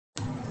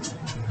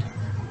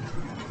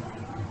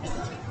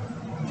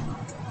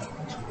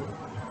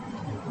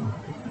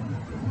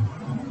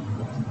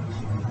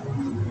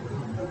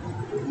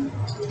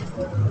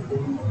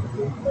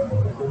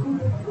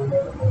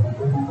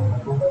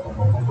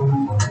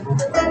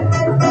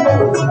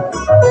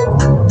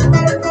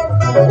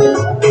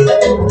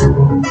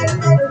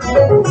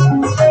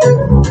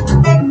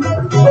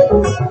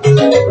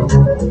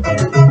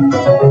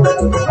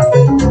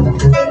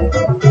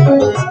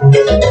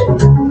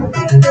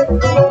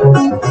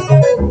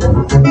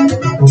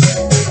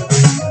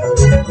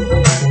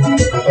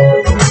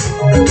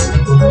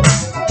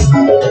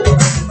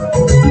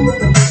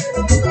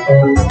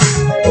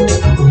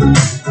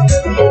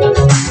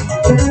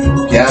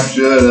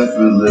Captured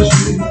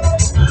effortlessly,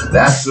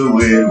 that's the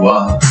way it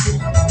was.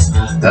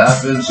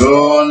 Happened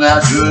so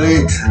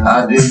naturally,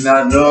 I did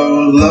not know it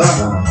was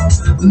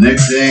love. The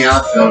next thing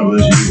I felt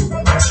was you,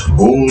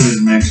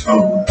 holding me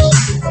close.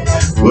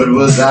 What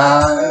was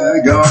I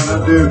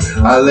gonna do?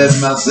 I let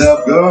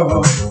myself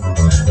go,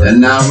 and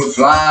now we're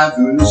flying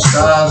through the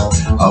stars.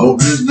 I hope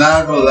this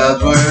night will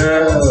last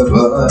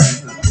forever.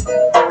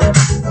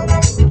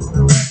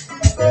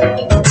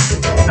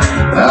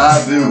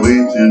 I've been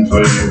waiting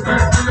for you,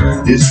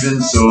 it's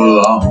been so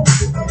long.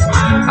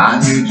 I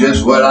knew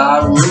just what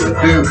I would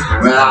do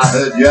when I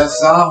heard your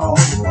song.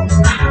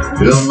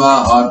 Fill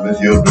my heart with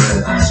your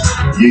bliss,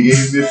 you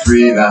gave me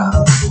freedom.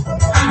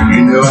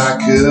 You know I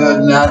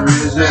could not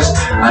resist,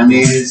 I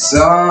needed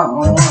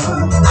someone.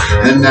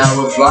 And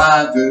now we're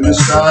flying through the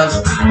stars.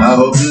 I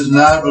hope this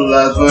night will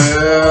last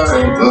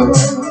forever.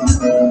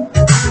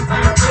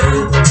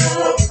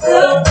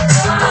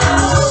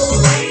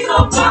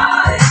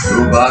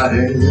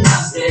 Nobody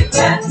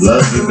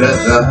loves me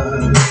better.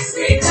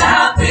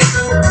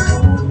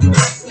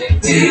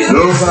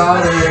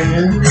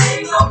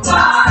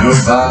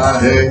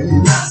 Nobody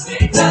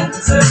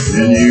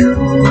than you.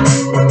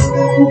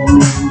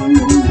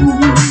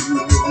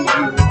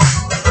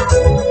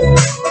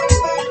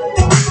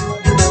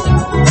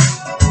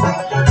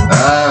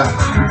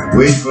 I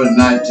wait for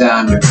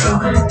nighttime to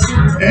come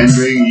and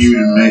bring you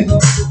to me.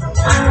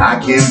 I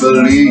can't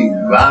believe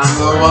I'm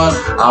the one.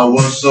 I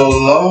was so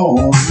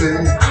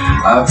lonely,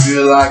 I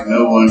feel like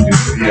no one can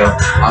feel.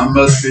 I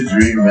must be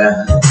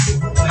dreaming.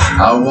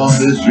 I want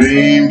this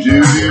dream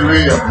to be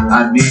real.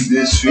 I need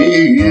this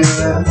feeling.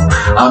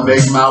 I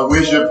make my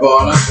wish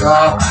upon a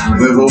star.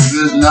 We hope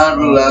this night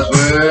will last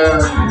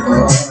forever.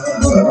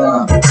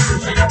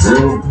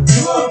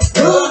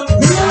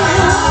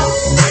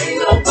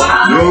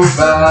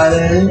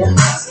 Nobody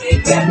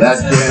that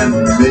can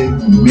make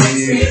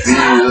me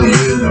feel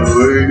this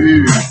way.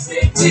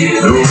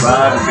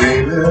 Nobody,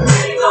 baby.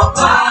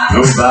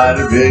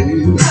 Nobody, baby,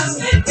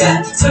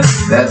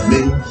 that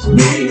makes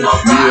me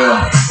feel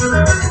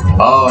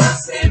all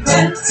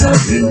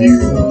in you.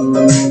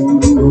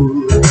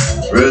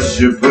 First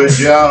you put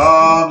your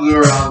arms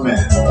around me,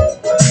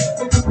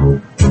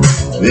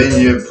 then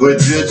you put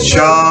your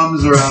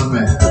charms around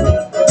me.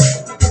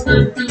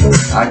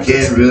 I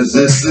can't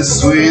resist the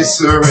sweet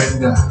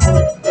surrender.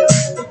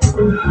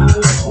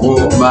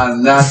 Oh, my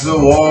nights are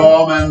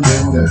warm and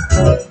tender.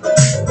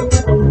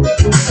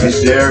 We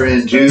stare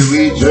into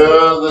each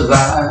other's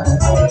eyes,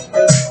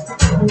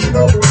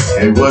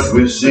 and what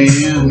we see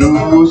is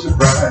no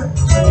surprise.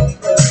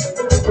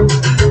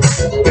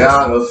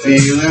 Got a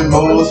feeling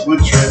most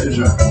would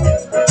treasure,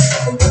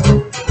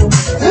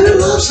 and a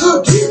love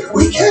so deep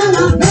we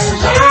cannot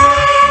measure.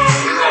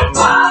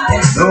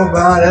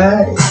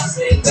 Nobody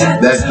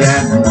that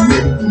can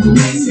make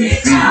me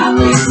feel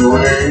this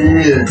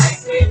way.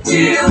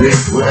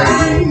 This way.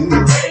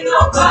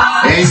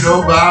 Ain't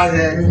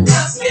nobody.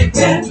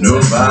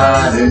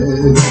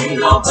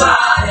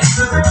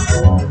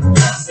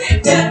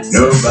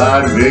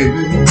 Nobody,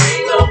 baby.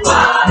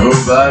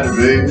 Nobody,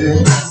 baby.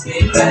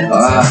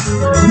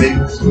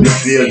 Makes me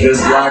feel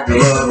just like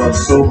love.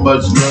 So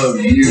much love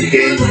you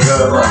can't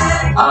cover.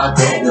 I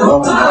don't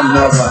want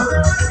another.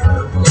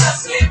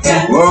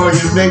 Oh,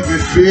 you make me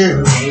feel.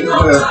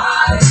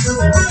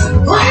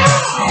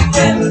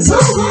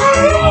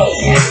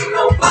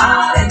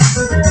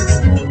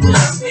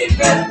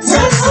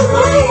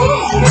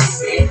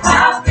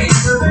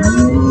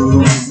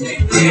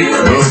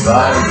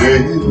 Nobody,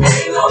 baby.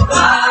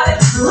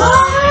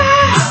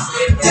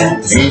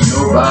 Ain't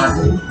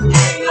nobody.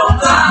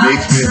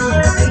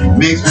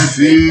 Makes me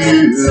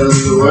feel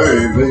the way,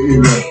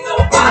 baby.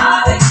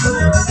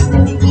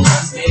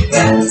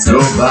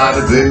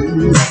 Nobody,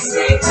 baby.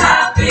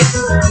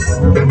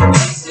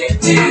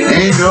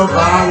 Ain't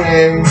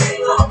nobody.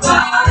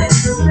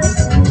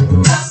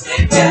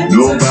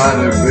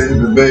 Nobody,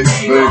 baby, baby.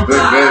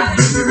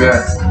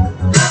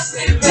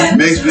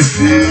 Makes me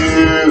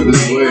feel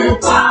this way.